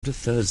To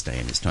Thursday,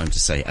 and it's time to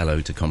say hello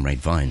to Comrade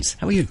Vines.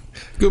 How are you?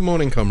 Good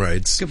morning,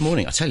 comrades. Good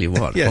morning. I tell you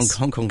what, Yes.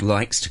 Hong Kong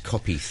likes to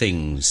copy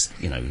things,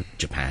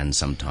 Japan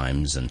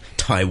sometimes and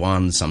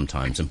Taiwan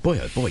sometimes. And boy,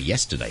 oh boy,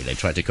 yesterday they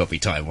tried to copy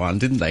Taiwan,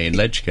 didn't they, in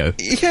LegCo?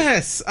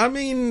 Yes, I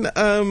mean,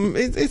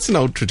 it's an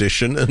old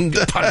tradition, and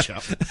Punch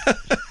up.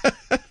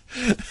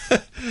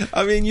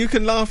 I mean, you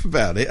can laugh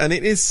about it, and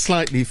it is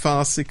slightly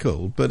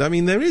farcical, but I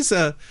mean, there is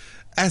a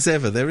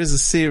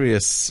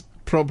serious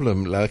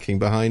problem lurking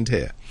behind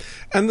here.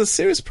 And the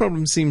serious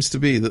problem seems to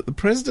be that the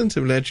president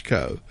of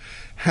LegCo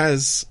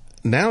has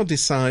now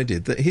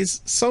decided that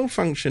his sole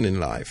function in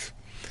life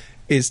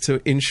is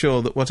to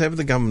ensure that whatever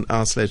the government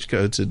asks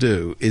LegCo to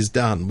do is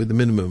done with the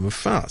minimum of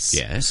fuss.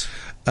 Yes.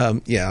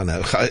 Yeah, I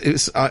know.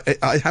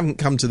 I haven't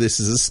come to this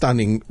as a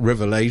stunning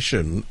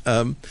revelation.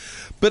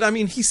 But, I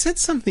mean, he said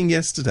something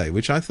yesterday,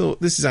 which I thought...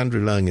 This is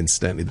Andrew Leung,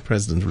 incidentally, the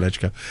president of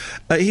LegCo.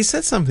 He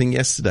said something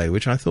yesterday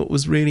which I thought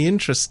was really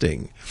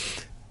interesting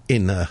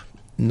in a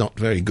not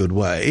very good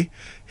way.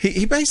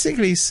 He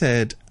basically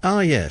said,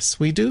 yes,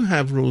 we do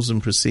have rules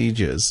and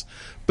procedures,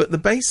 but the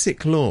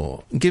basic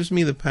law gives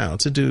me the power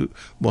to do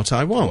what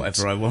I want.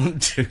 Whatever I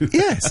want to.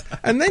 Yes.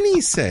 And then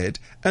he said,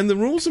 and the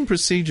rules and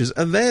procedures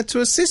are there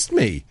to assist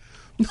me.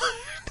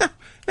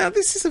 Now,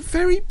 this is a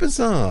very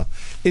bizarre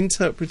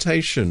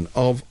interpretation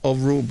of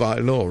rule by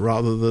law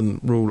rather than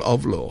rule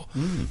of law,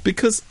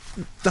 because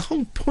the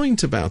whole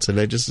point about a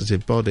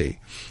legislative body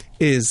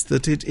is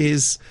that it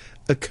is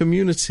a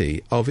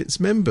community of its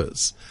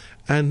members,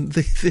 and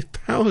the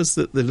powers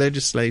that the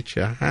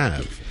legislature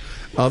have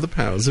are the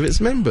powers of its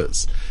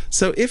members.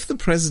 So if the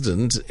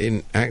president,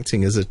 in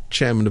acting as a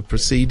chairman of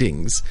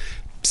proceedings,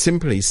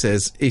 simply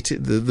says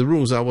the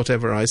rules are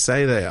whatever I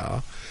say they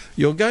are,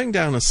 you're going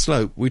down a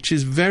slope which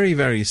is very,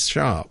 very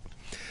sharp.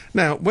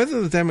 Now,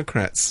 whether the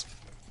Democrats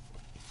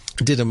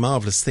did a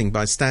marvellous thing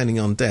by standing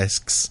on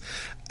desks,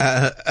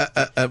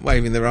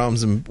 waving their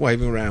arms and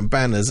waving around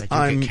banners,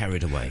 I'm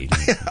carried away.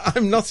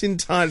 I'm not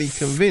entirely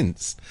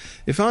convinced.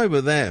 If I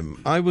were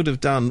them, I would have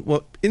done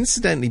what,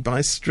 incidentally, by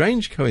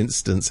strange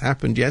coincidence,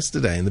 happened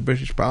yesterday in the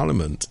British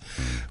Parliament,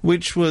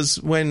 which was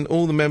when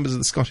all the members of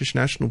the Scottish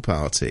National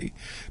Party,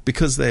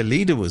 because their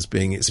leader was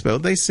being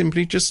expelled, they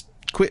simply just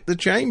quit the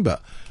chamber.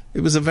 It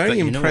was a very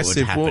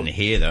impressive... What would happen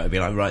here, though? It'd be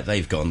like, right,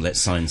 they've gone,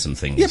 let's sign some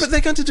things. Yeah, but they're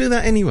going to do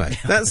that anyway.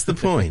 That's the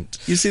point.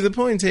 You see, the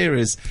point here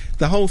is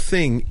the whole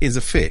thing is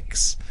a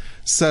fix,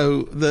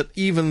 so that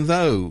even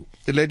though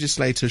the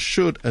legislators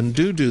should and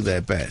do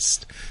their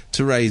best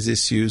to raise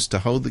issues, to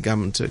hold the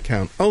government to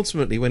account,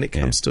 ultimately, when it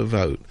comes to a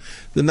vote,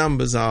 the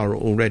numbers are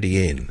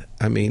already in.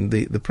 I mean,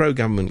 the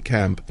pro-government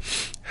camp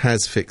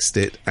has fixed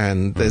it,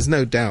 and there's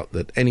no doubt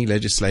that any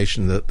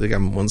legislation that the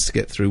government wants to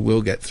get through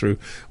will get through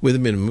with a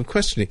minimum of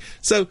questioning.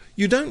 So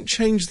you don't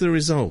change the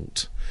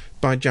result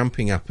by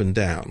jumping up and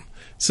down.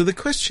 So the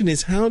question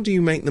is, how do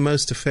you make the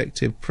most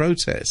effective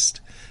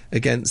protest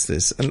against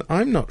this? And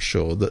I'm not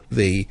sure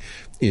that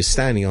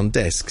standing on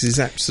desks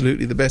is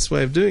absolutely the best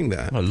way of doing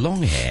that. Well,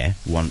 Longhair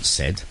once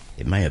said,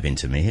 it may have been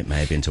to me, it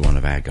may have been to one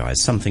of our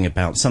guys, something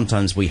about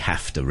sometimes we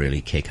have to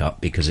really kick up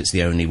because it's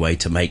the only way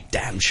to make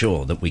damn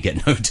sure that we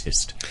get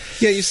noticed.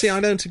 Yeah, you see, I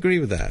don't agree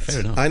with that.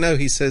 Fair enough. I know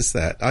he says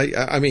that.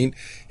 I mean,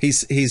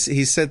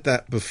 he's said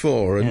that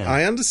before, and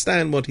I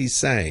understand what he's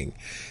saying.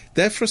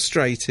 They're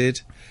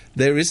frustrated.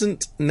 There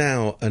isn't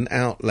now an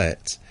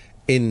outlet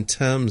in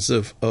terms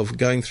of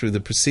going through the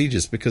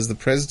procedures, because the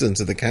president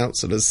of the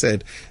council has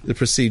said the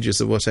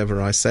procedures are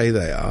whatever I say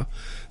they are.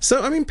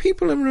 So, I mean,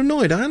 people are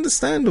annoyed. I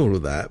understand all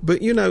of that. But,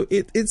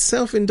 it's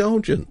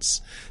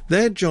self-indulgence.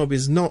 Their job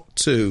is not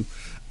to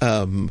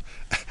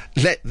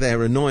let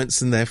their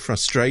annoyance and their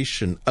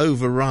frustration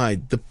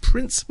override the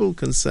principal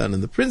concern.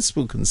 And the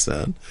principal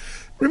concern,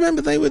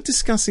 remember, they were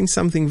discussing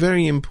something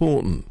very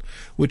important,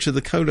 which are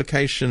the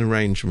co-location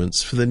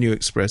arrangements for the new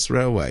express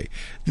railway.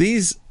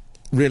 These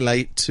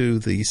relate to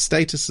the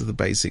status of the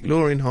basic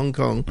law in Hong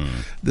Kong,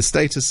 the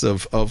status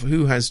of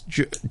who has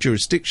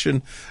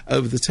jurisdiction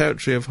over the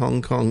territory of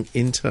Hong Kong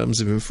in terms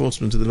of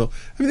enforcement of the law.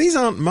 I mean, these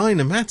aren't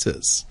minor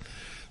matters.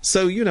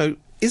 So,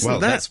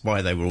 that's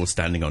why they were all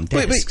standing on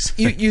desks.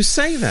 But you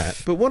say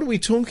that, but what are we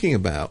talking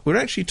about? We're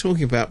actually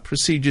talking about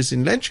procedures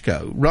in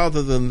LegCo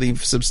rather than the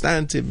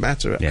substantive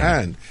matter at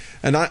hand.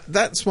 And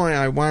that's why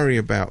I worry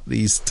about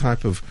these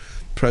type of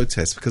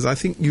protests, because I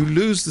think you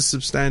lose the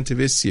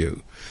substantive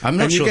issue. I'm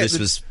not sure this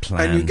was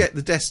planned. And you get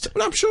the desktop.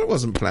 Well, I'm sure it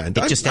wasn't planned.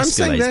 I'm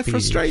saying they're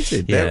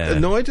frustrated. Yeah. They're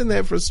annoyed and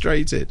they're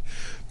frustrated.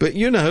 But,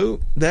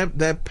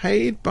 they're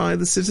paid by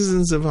the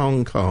citizens of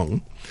Hong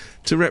Kong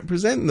to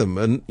represent them.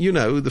 And,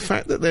 the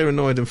fact that they're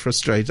annoyed and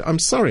frustrated, I'm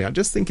sorry, I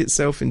just think it's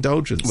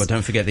self-indulgence. Well,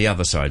 don't forget the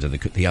other side of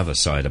the other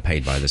side are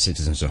paid by the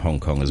citizens of Hong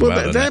Kong as well.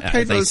 Well, they're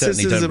paid by the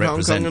citizens of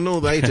Hong Kong, and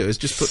all they do is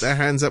just put their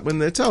hands up when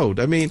they're told.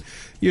 I mean,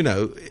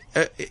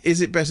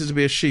 is it better to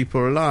be a sheep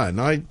or a lion?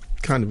 I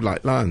kind of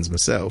like lions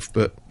myself,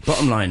 but...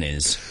 Bottom line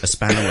is, a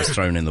spanner was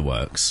thrown in the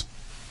works.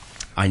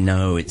 I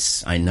know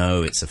it's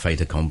a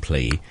fait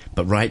accompli,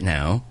 but right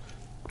now,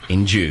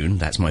 in June,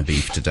 that's my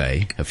beef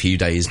today, a few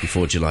days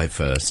before July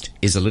 1st,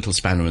 is a little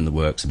spanner in the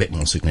works, a bit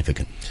more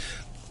significant.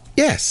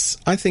 Yes,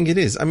 I think it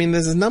is. I mean,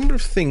 there's a number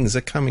of things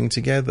are coming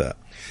together.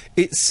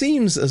 It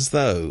seems as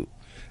though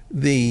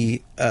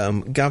the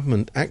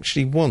government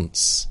actually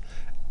wants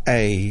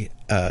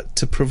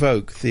to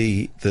provoke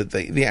the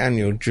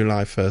annual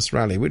July 1st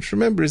rally, which,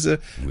 remember, is a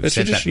We've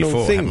said traditional that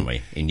before, thing. haven't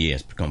we, in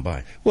years gone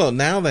by? Well,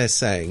 now they're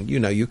saying,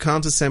 you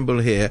can't assemble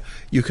here.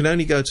 You can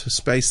only go to a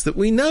space that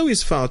we know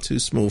is far too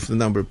small for the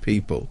number of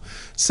people.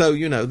 So,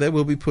 there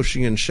will be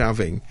pushing and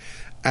shoving,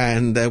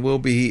 and there will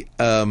be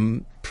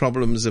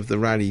problems of the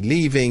rally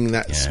leaving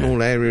that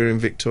small area in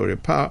Victoria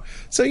Park.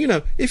 So,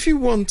 if you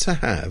want to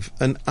have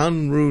an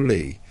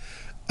unruly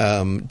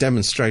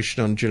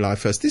demonstration on July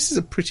 1st, this is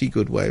a pretty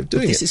good way of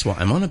doing it. This is what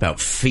I'm on about.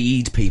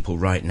 Feed people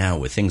right now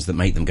with things that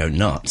make them go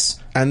nuts.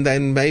 And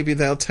then maybe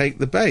they'll take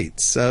the bait.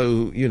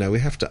 So, we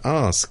have to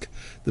ask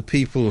the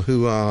people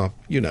who are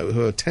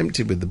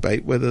tempted with the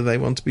bait whether they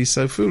want to be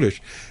so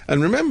foolish.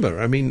 And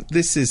remember, I mean,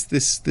 this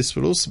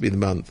will also be the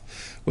month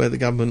where the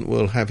government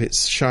will have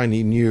its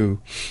shiny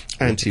new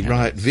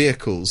anti-riot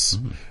vehicles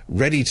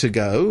ready to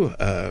go,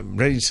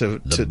 ready to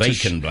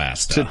bacon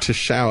blaster to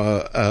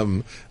shower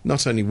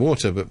not only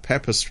water but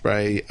pepper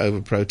spray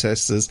over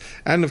protesters.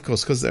 And of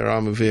course, because they're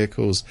armoured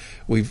vehicles,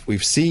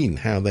 we've seen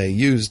how they're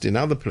used in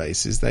other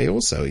places. They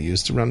also are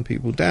used to run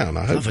people down.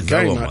 I hope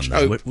very much.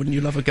 Wouldn't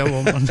you love a go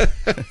on one?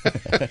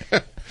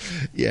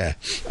 Yeah,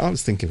 I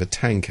was thinking of a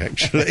tank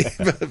actually,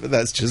 but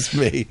that's just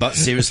me. But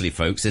seriously,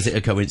 folks, is it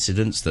a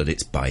coincidence that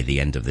it's by the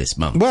end of this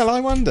month? Well, I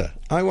wonder.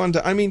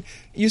 I mean,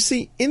 you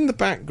see, in the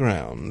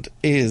background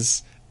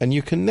is, and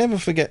you can never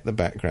forget the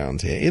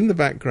background here, in the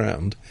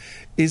background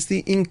is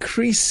the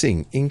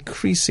increasing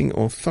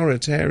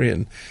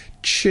authoritarian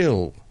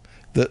chill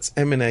that's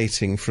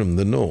emanating from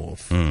the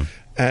north.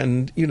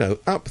 And,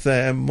 up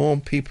there, more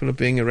people are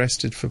being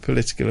arrested for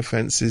political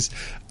offences.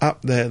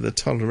 Up there, the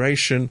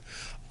toleration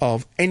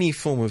of any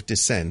form of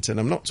dissent, and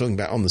I'm not talking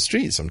about on the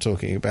streets, I'm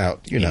talking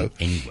about,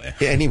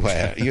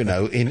 anywhere,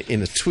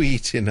 in a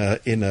tweet, in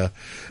a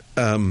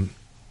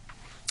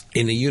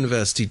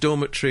university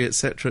dormitory,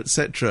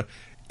 etc.,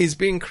 is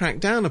being cracked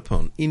down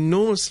upon.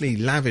 Enormously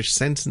lavish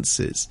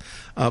sentences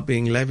are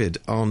being levied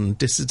on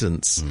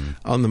dissidents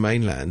on the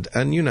mainland.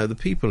 And, the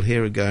people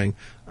here are going,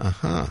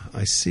 aha,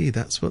 I see,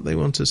 that's what they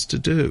want us to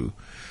do.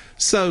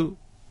 So,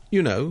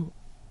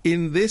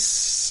 in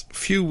this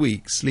few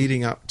weeks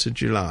leading up to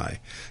July,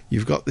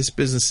 you've got this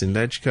business in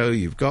Ledgco,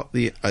 you've got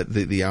the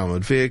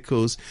armoured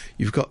vehicles,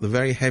 you've got the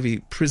very heavy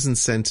prison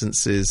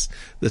sentences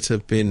that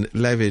have been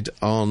levied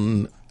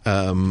on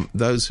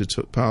those who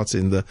took part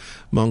in the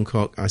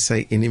Mongkok, I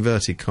say in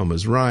inverted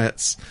commas,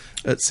 riots,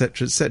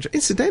 etc., etc.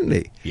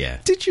 Incidentally,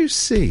 did you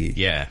see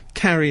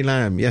Carrie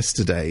Lam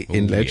yesterday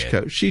in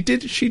Ledgco?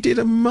 Yeah. She did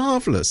a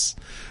marvellous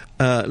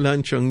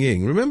Leung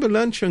Chun-ying. Remember,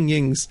 Leung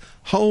Chun-ying's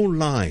whole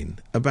line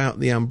about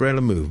the umbrella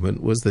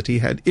movement was that he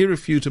had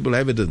irrefutable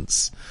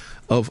evidence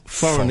of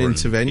foreign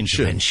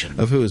intervention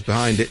of who was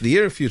behind it. The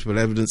irrefutable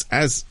evidence,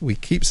 as we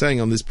keep saying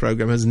on this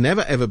programme, has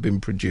never ever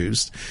been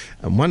produced.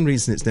 And one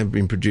reason it's never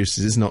been produced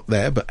is it's not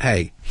there. But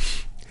hey,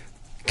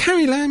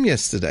 Carrie Lam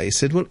yesterday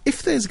said, well,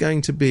 if there's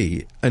going to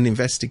be an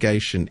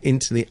investigation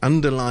into the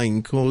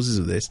underlying causes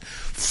of this,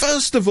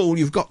 first of all,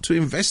 you've got to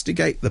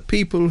investigate the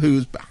people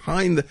who's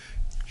behind the...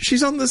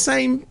 She's on the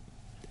same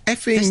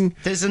effing...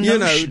 There's a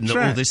notion that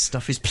all this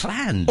stuff is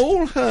planned.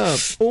 All her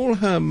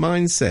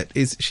mindset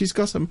is she's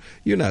got some...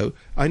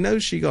 I know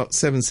she got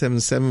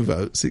 777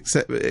 votes,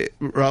 except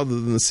rather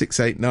than the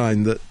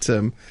 689 that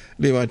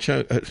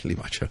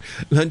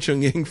Leung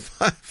Chun-ying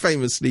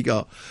famously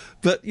got.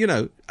 But,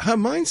 her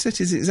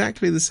mindset is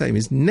exactly the same,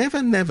 is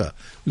never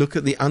look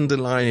at the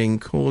underlying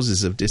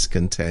causes of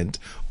discontent.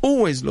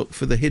 Always look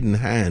for the hidden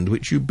hand,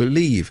 which you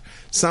believe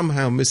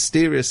somehow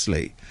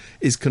mysteriously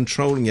is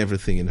controlling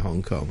everything in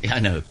Hong Kong. Yeah, I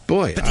know.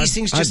 Boy, but these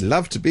things I'd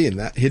love to be in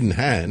that hidden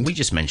hand. We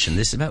just mentioned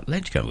this about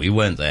Ledgco. We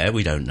weren't there,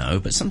 we don't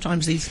know, but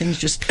sometimes these things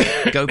just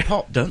go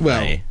pop, don't they?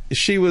 Well,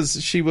 she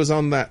was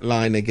on that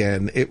line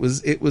again. It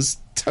was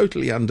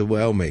totally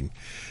underwhelming.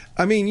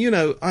 I mean,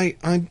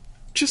 I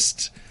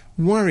just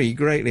worry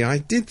greatly. I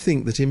did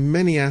think that in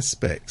many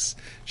aspects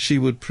she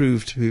would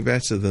prove to be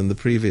better than the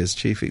previous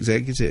chief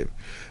executive.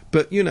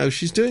 But,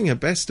 she's doing her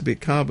best to be a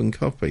carbon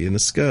copy in a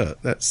skirt.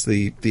 That's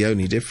the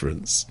only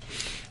difference.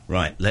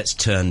 Right, let's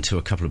turn to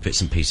a couple of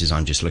bits and pieces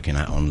I'm just looking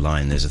at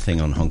online. There's a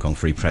thing on Hong Kong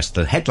Free Press.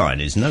 The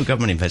headline is "No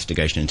Government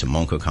Investigation into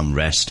Mongkok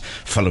Unrest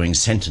Following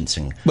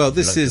Sentencing." Well,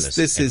 this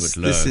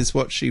is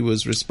what she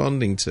was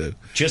responding to.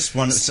 Just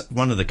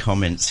one of the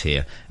comments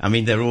here. I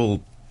mean, they're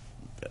all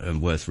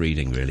worth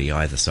reading, really,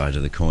 either side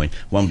of the coin.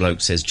 One bloke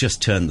says,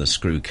 "Just turn the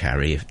screw,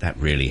 Carrie. If that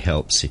really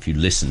helps. If you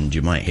listened,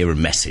 you might hear a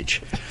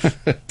message."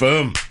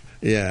 Boom.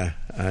 Yeah,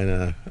 I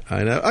know.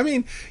 I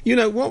mean,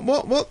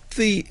 what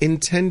the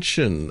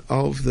intention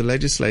of the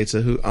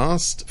legislator who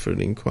asked for an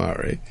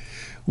inquiry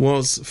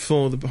was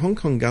for the Hong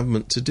Kong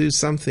government to do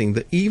something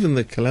that even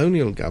the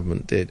colonial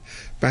government did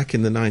back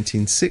in the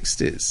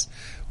 1960s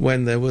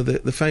when there were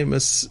the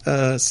famous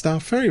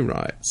Star Ferry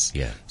riots.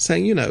 Yeah.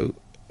 Saying,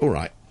 all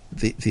right,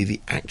 the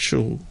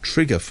actual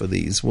trigger for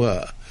these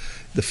were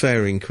the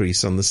fare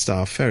increase on the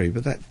Star Ferry,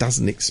 but that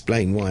doesn't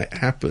explain why it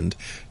happened.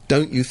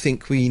 Don't you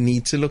think we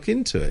need to look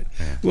into it?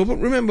 Yeah. Well, but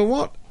remember,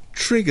 what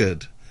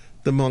triggered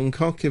the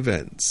Mongkok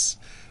events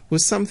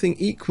was something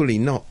equally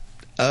not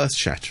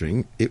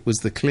earth-shattering. It was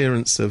the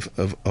clearance of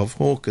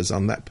hawkers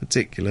on that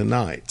particular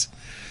night.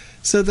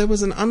 So there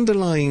was an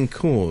underlying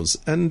cause,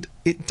 and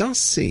it does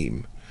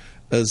seem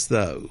as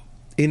though,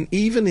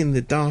 even in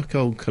the dark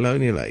old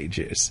colonial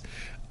ages,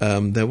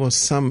 there was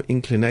some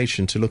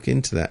inclination to look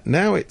into that.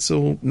 Now it's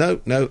all, no,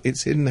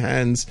 it's hidden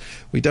hands,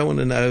 we don't want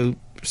to know,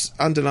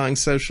 underlying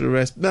social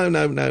arrest, no,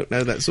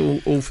 that's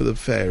all for the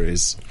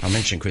fairies. I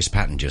mentioned Chris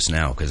Patton just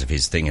now because of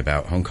his thing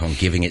about Hong Kong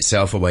giving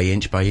itself away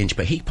inch by inch,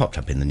 but he popped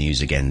up in the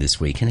news again this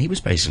week, and he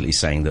was basically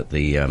saying that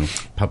the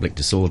public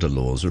disorder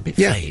laws are a bit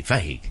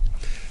vague.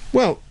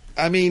 Well,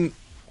 I mean,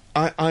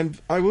 I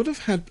would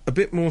have had a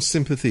bit more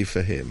sympathy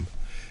for him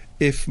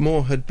if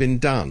more had been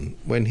done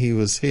when he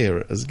was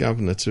here as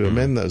governor to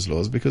amend those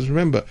laws, because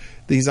remember,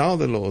 these are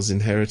the laws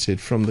inherited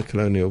from the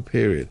colonial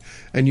period.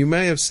 And you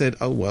may have said,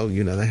 oh, well,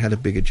 they had a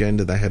big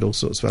agenda, they had all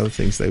sorts of other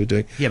things they were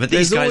doing. Yeah, but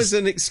there's always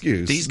an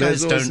excuse. These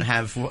guys don't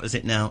have, what is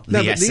it now?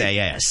 The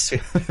SAS.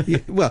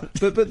 Well,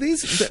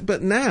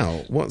 but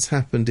now what's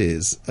happened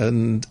is,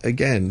 and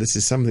again, this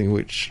is something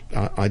which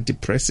I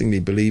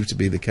depressingly believe to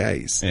be the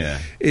case,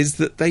 is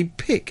that they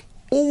pick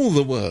all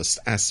the worst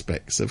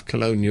aspects of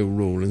colonial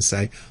rule and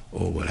say,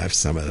 oh, we'll have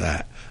some of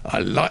that. I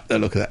like the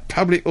look of that.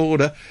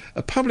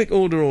 A public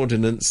order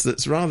ordinance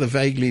that's rather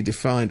vaguely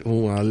defined.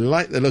 Oh, I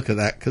like the look of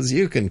that, because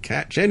you can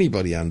catch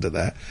anybody under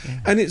that.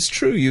 Yeah. And it's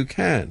true, you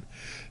can.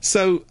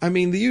 So, I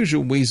mean, the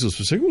usual weasels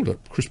were saying, oh,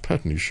 look, Chris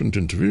Patton, you shouldn't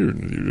interfere in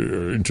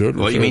the internal affairs.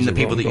 Well, you mean the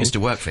people that used to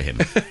work for him?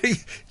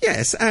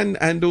 Yes,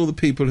 and all the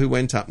people who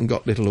went up and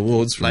got little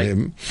awards from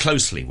him.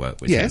 Closely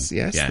worked with him.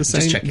 Yes,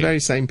 the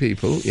very same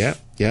people, yeah.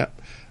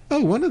 Oh,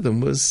 one of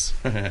them was,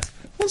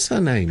 what's her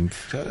name?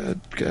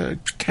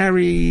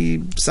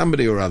 Carrie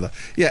somebody or other.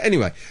 Yeah,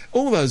 anyway,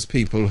 all those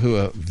people who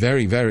are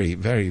very, very,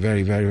 very,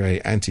 very, very,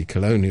 very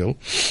anti-colonial,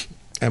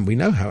 and we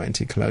know how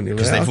anti-colonial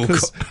they are,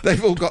 because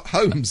they've all got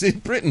homes in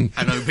Britain.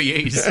 And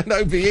OBEs. And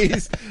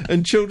OBEs,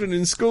 and children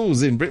in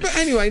schools in Britain. But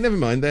anyway, never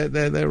mind,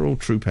 they're all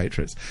true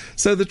patriots.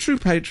 So the true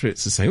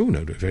patriots are saying, oh,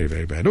 no, very,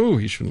 very bad. Oh,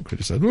 he shouldn't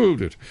criticise.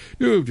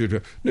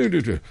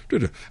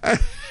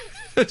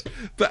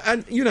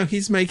 But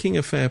he's making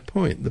a fair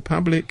point. The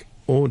public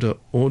order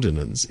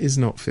ordinance is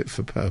not fit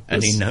for purpose,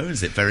 and he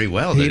knows it very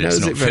well. He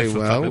knows it very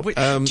well.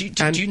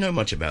 Do you know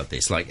much about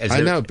this?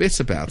 I know a bit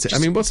about it. I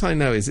mean, what I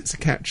know is it's a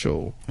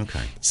catch-all.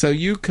 Okay. So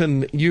you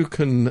can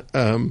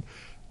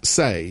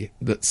say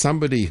that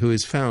somebody who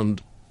is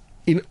found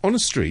on a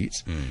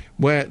street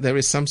where there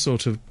is some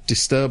sort of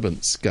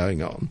disturbance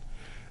going on,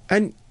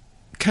 and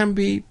can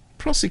be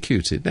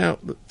prosecuted. Now,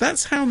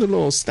 that's how the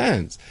law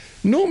stands.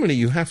 Normally,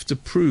 you have to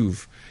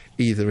prove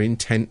either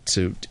intent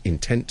to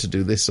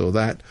do this or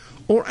that,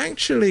 or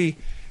actually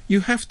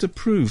you have to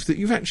prove that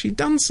you've actually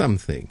done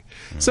something.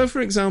 So, for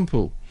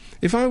example,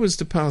 if I was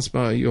to pass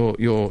by your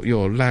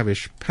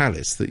lavish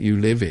palace that you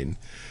live in,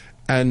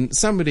 and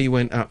somebody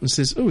went up and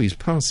says, oh, he's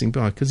passing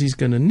by because he's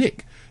going to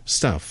nick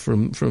stuff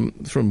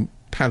from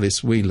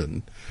Palace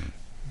Whelan.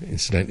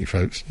 Incidentally,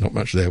 folks, not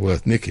much there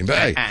worth nicking, but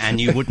hey.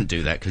 And you wouldn't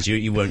do that because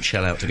you won't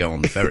shell out to go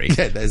on the ferry.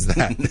 Yeah, there's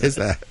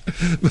that.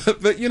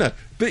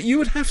 But you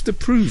would have to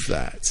prove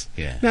that.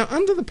 Yeah. Now,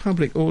 under the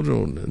public order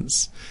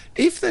ordinance,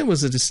 if there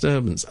was a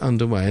disturbance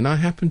underway and I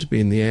happened to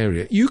be in the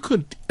area, you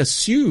could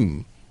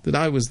assume that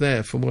I was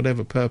there for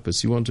whatever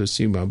purpose you want to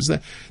assume I was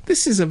there.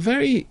 This is a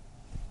very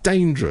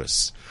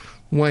dangerous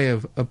way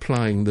of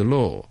applying the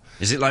law.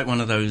 Is it like one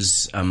of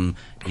those, in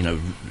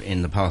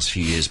the past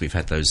few years we've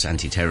had those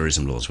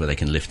anti-terrorism laws where they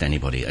can lift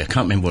anybody? I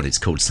can't remember what it's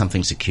called,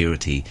 something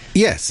security.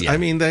 Yes, yeah. I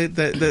mean,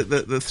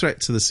 the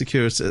threat to the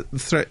security, the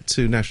threat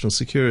to national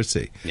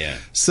security. Yeah.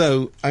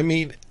 So, I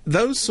mean,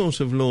 those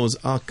sort of laws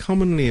are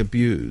commonly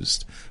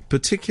abused,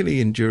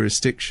 particularly in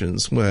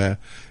jurisdictions where,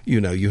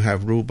 you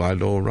have rule by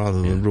law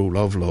rather than rule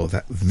of law,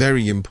 that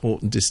very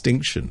important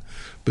distinction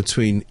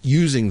between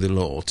using the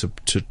law to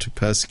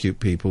persecute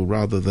people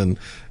rather than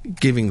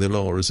giving the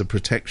law as a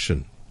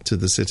protection to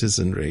the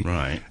citizenry.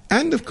 Right.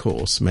 And, of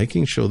course,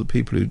 making sure that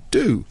people who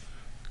do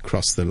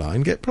cross the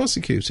line get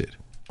prosecuted.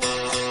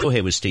 Well,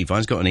 here with Steve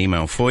Vine's got an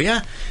email for you.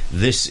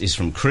 This is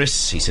from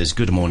Chris. He says,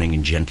 good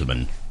morning,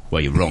 gentlemen.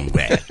 Well, you're wrong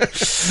there.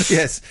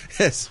 Yes,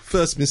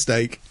 first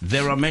mistake.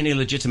 There are many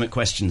legitimate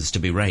questions to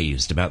be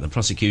raised about the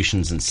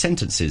prosecutions and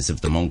sentences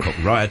of the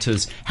Mongkok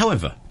rioters.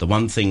 However, the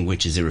one thing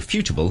which is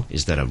irrefutable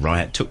is that a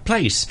riot took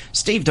place.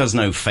 Steve does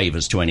no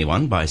favours to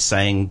anyone by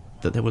saying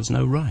that there was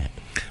no riot.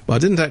 Well, I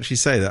didn't actually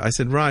say that. I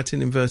said riot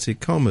in inverted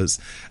commas.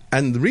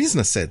 And the reason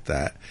I said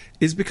that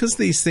is because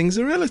these things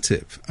are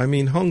relative. I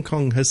mean, Hong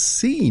Kong has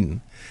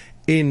seen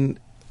in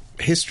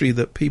history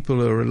that people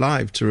are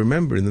alive to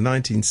remember in the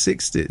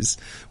 1960s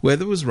where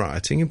there was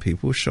rioting and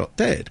people were shot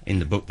dead. In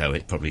the book, though,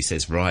 it probably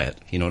says riot.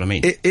 You know what I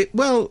mean?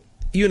 Well,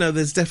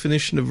 there's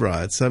definition of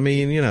riots. I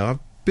mean,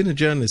 been a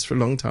journalist for a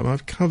long time.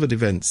 I've covered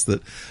events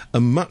that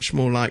are much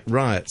more like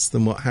riots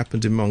than what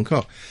happened in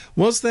Mongkok.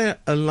 Was there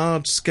a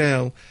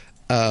large-scale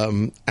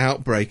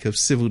outbreak of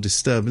civil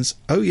disturbance?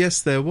 Oh,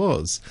 yes, there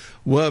was.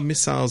 Were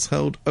missiles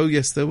hurled? Oh,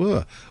 yes, there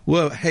were.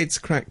 Were heads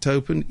cracked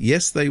open?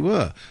 Yes, they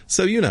were.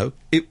 So,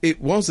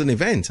 it was an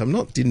event. I'm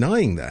not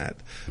denying that.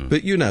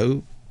 But,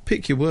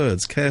 pick your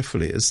words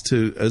carefully as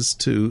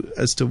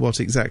to what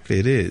exactly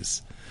it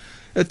is.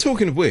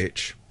 Talking of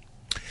which,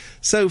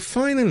 so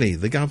finally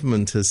the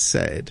government has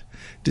said,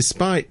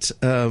 despite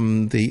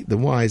the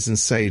wise and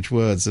sage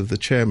words of the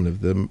chairman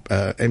of the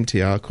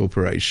MTR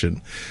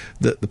Corporation,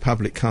 that the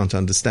public can't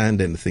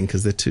understand anything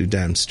because they're too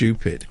damn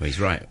stupid. Well, he's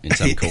right in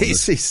some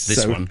corners.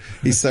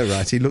 He's so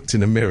right. He looked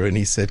in a mirror and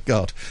he said,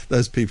 God,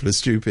 those people are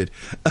stupid.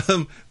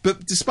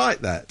 But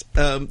despite that,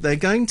 they're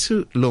going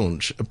to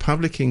launch a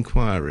public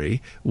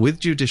inquiry with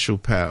judicial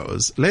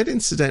powers, led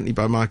incidentally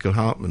by Michael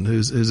Hartman,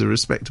 who's a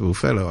respectable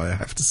fellow, I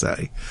have to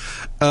say,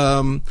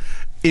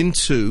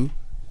 into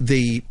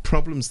the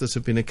problems that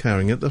have been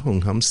occurring at the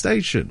Hung Hom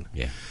station.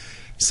 Yeah.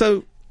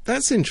 So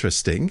that's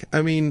interesting.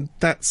 I mean,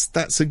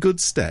 that's a good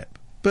step.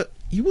 But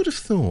you would have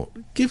thought,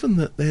 given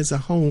that there's a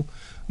whole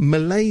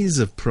malaise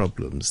of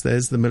problems,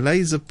 there's the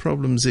malaise of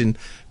problems in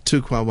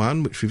Tu Kwa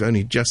Wan, which we've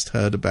only just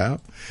heard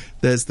about.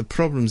 There's the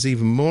problems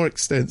even more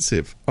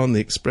extensive on the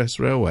Express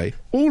Railway,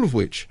 all of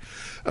which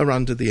are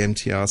under the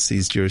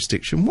MTRC's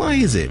jurisdiction. Why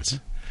is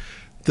it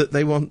that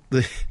they want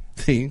the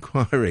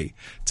inquiry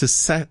to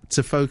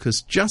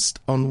focus just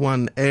on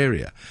one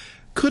area?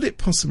 Could it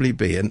possibly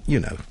be, and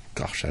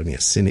gosh, only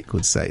a cynic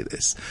would say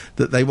this,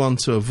 that they want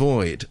to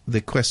avoid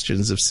the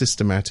questions of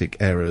systematic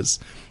errors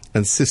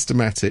and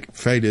systematic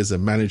failures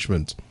of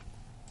management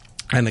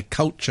and a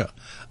culture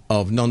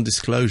of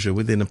non-disclosure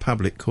within a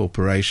public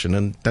corporation?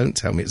 And don't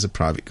tell me it's a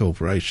private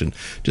corporation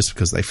just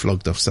because they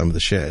flogged off some of the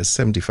shares.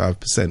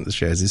 75% of the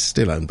shares is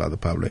still owned by the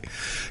public.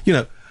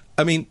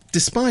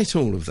 Despite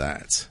all of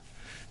that,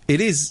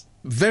 it is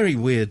very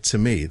weird to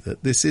me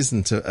that this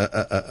isn't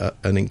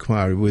an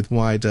inquiry with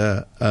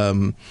wider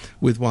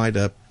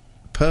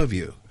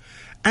purview,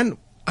 and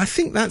I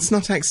think that's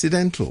not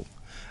accidental.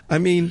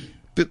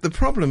 But the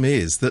problem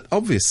is that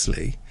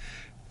obviously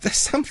there's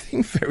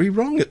something very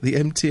wrong at the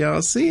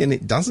MTRC, and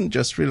it doesn't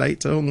just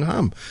relate to Hung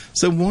Hom.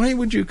 So why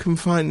would you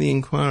confine the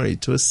inquiry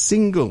to a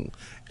single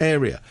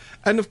area?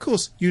 And of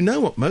course,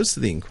 what most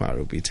of the inquiry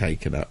will be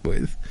taken up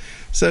with.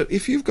 So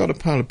if you've got a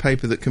pile of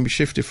paper that can be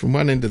shifted from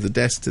one end of the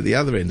desk to the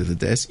other end of the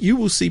desk, you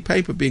will see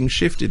paper being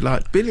shifted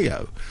like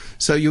billy-o.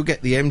 So you'll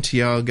get the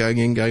MTR going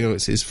in, going, oh,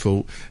 it's his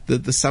fault. The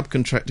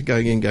subcontractor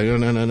going in, going,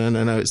 oh,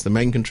 no, it's the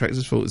main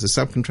contractor's fault. It's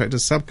the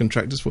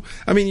subcontractor's fault.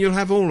 You'll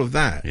have all of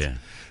that. Yeah.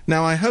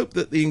 Now, I hope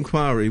that the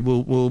inquiry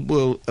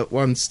will at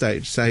one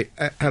stage say,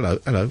 hello,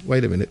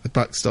 wait a minute, the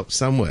buck stops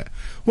somewhere.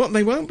 What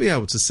they won't be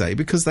able to say,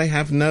 because they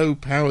have no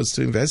powers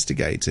to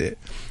investigate it,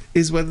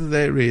 is whether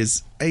there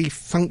is a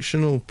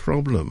functional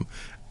problem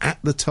at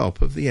the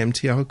top of the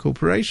MTR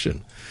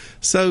Corporation.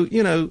 So,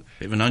 bit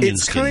of an onion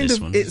skin,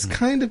 it's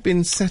kind of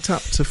been set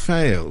up to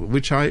fail,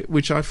 which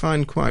I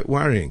find quite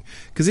worrying.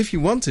 Because if you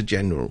want a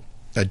genuine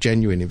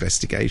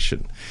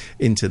investigation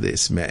into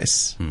this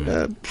mess,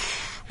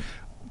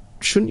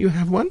 shouldn't you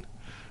have one?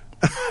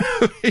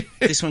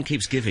 This one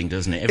keeps giving,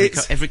 doesn't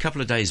it? Every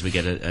couple of days we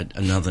get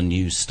another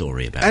news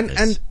story about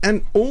this.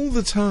 And all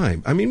the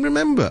time.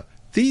 Remember,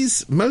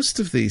 most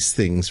of these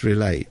things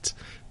relate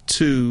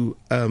to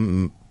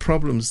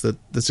problems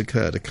that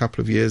occurred a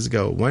couple of years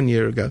ago or 1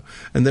 year ago,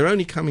 and they're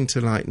only coming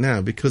to light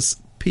now because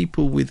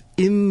people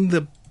within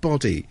the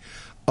body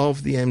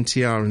of the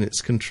MTR and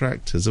its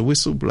contractors are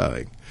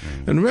whistleblowing.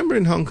 And remember,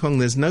 in Hong Kong,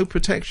 there's no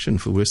protection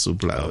for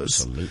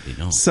whistleblowers. Absolutely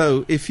not.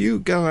 So if you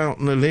go out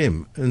on a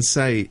limb and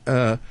say,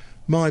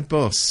 my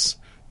boss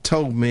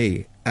told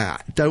me,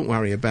 don't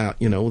worry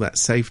about, all that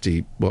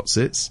safety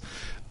what's-its,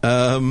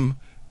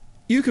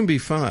 you can be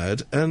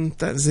fired, and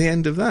that's the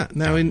end of that.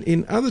 Now,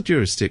 in other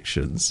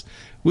jurisdictions,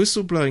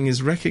 whistleblowing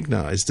is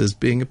recognised as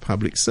being a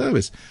public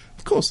service.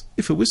 Of course,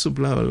 if a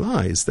whistleblower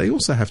lies, they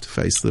also have to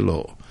face the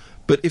law.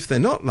 But if they're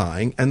not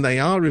lying and they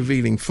are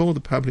revealing for the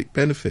public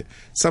benefit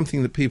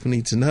something that people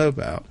need to know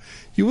about,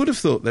 you would have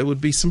thought there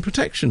would be some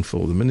protection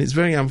for them, and it's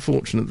very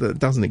unfortunate that it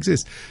doesn't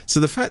exist.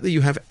 So the fact that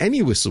you have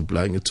any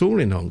whistleblowing at all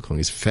in Hong Kong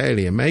is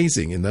fairly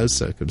amazing in those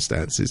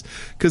circumstances,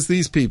 because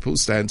these people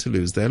stand to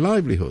lose their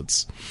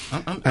livelihoods.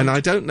 And I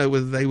don't know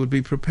whether they would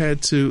be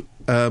prepared to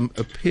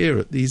appear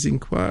at these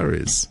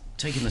inquiries.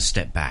 Taking a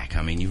step back,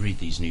 you read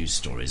these news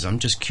stories. I'm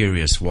just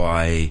curious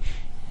why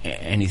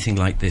anything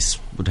like this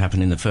would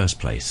happen in the first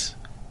place.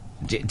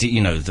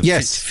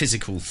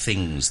 Physical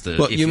things that...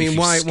 What, you mean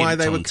why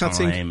they were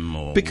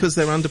cutting? Because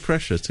they're under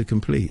pressure to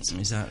complete.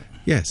 Is that...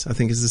 Yes, I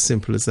think it's as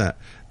simple as that.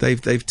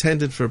 They've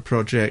tendered for a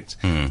project.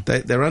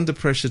 They're under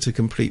pressure to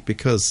complete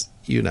because,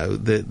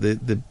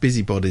 the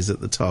busybodies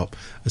at the top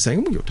are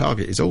saying, your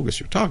target is August,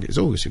 you've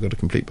got to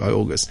complete by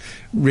August,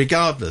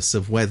 regardless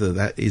of whether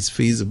that is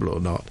feasible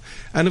or not.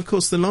 And, of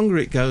course, the longer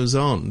it goes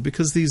on,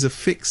 because these are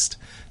fixed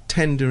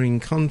tendering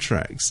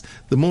contracts,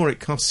 the more it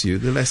costs you,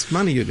 the less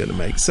money you're going to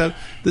make. So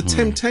the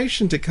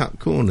temptation to cut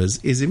corners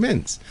is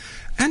immense.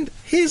 And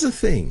here's the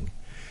thing.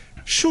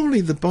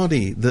 Surely the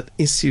body that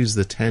issues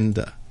the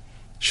tender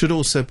should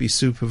also be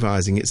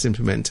supervising its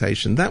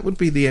implementation. That would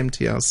be the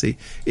MTRC.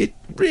 It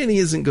really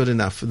isn't good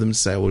enough for them to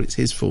say, well, it's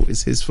his fault,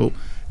 it's his fault.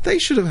 They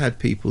should have had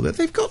people there.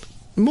 They've got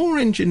more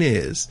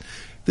engineers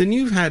than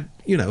you've had,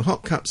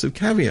 hot cups of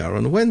caviar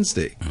on a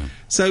Wednesday.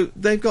 So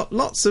they've got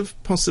lots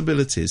of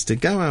possibilities to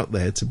go out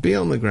there, to be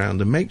on the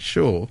ground and make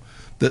sure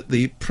that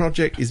the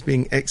project is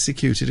being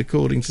executed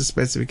according to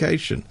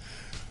specification.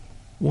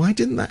 Why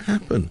didn't that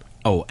happen?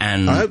 Oh,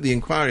 and I hope the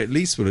inquiry at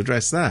least will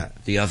address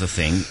that. The other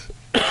thing,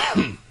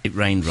 it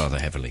rained rather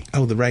heavily.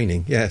 Oh, the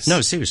raining, yes. No,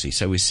 seriously.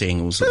 So we're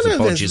seeing all sorts of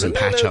bodges and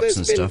patch-ups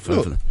and stuff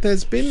over there.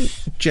 There's been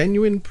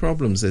genuine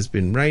problems. There's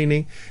been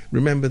raining.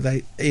 Remember,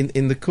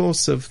 in the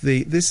course of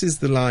this is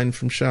the line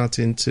from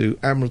Shartin to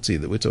Admiralty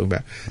that we're talking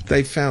about.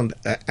 They found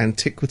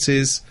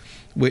antiquities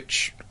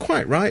which,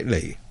 quite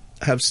rightly,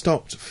 have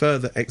stopped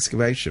further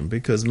excavation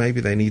because maybe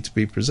they need to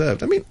be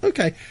preserved. I mean,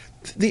 okay,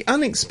 the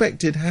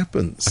unexpected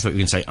happens. I thought you were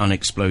going to say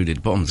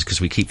unexploded bombs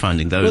because we keep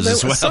finding those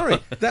as well. Sorry,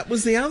 that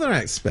was the other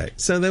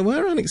aspect. So there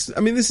were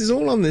this is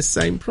all on this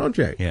same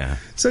project. Yeah.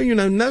 So,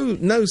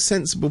 no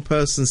sensible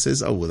person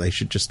says, oh, well, they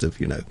should just have,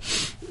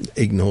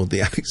 ignored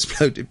the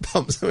unexploded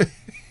bombs. I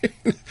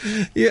mean,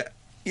 yeah.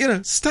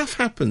 Stuff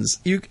happens.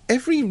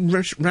 Every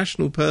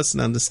rational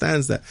person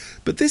understands that.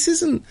 But this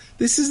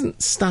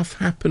isn't stuff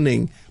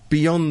happening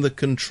beyond the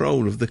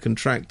control of the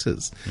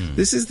contractors.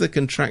 This is the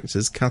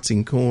contractors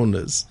cutting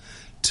corners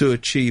to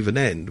achieve an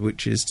end,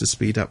 which is to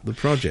speed up the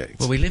project.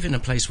 Well, we live in a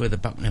place where the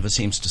buck never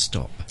seems to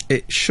stop.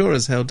 It sure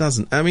as hell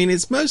doesn't. I mean,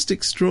 it's most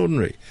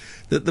extraordinary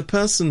that the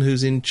person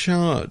who's in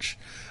charge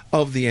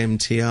of the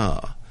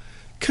MTR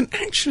can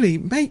actually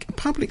make a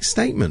public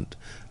statement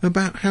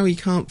about how he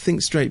can't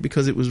think straight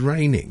because it was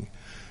raining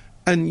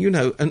and,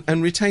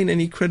 and retain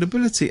any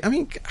credibility. I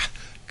mean,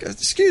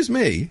 excuse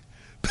me,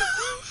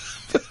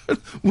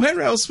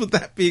 where else would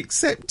that be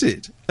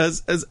accepted?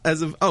 It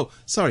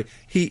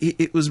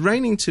was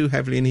raining too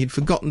heavily and he'd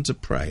forgotten to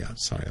pray. I'm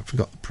sorry, I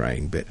forgot the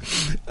praying bit.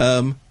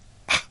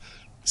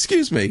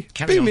 Excuse me.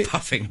 Carry on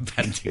puffing and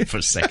panting for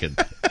a second.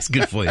 It's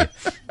good for you.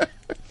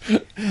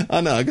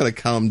 I know, I've got to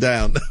calm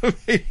down.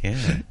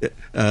 Yeah.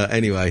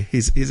 Anyway,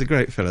 he's a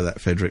great fellow,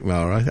 that Frederick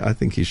Marr. I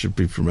think he should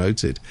be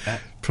promoted.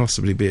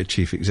 Possibly be a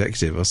chief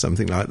executive or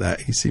something like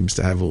that. He seems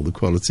to have all the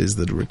qualities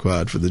that are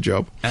required for the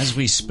job. As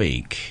we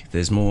speak,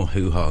 there's more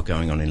hoo-ha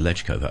going on in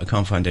Ledgecove, but I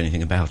can't find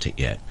anything about it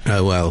yet.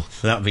 Oh, well.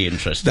 That'd be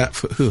interesting. That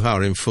hoo-ha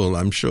in full,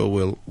 I'm sure,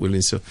 will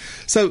ensue.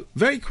 So,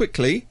 very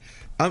quickly,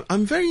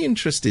 I'm very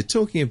interested,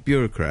 talking of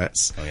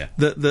bureaucrats,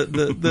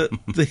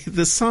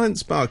 the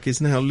Science Park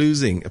is now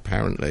losing,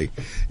 apparently,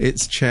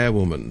 its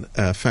chairwoman,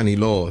 Fanny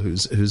Law,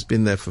 who's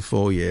been there for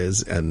 4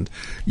 years, and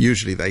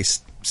usually they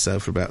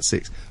serve for about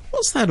 6.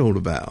 What's that all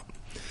about?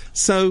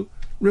 So,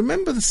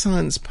 remember the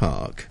Science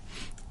Park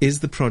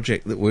is the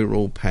project that we're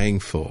all paying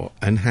for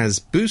and has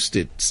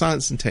boosted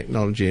science and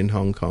technology in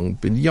Hong Kong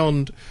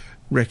beyond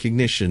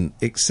recognition,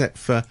 except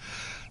for,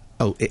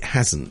 it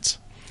hasn't.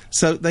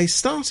 So they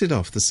started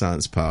off the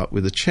Science Park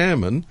with a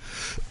chairman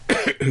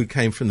who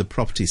came from the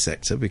property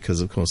sector, because,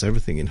 of course,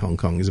 everything in Hong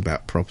Kong is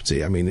about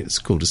property. I mean, it's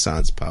called a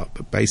science park,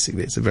 but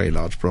basically it's a very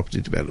large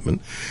property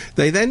development.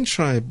 They then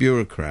try a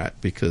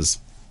bureaucrat, because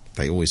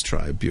they always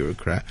try a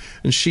bureaucrat,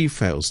 and she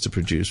fails to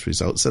produce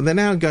results. So they're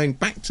now going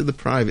back to the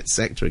private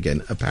sector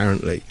again,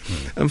 apparently,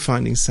 and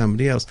finding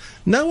somebody else.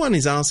 No one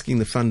is asking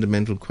the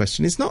fundamental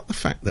question. It's not the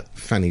fact that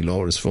Fanny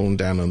Law has fallen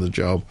down on the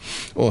job,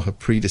 or her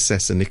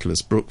predecessor,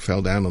 Nicholas Brooke,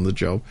 fell down on the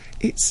job.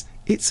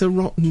 It's a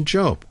rotten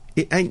job.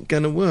 It ain't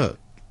going to work.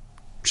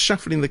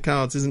 Shuffling the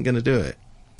cards isn't going to do it.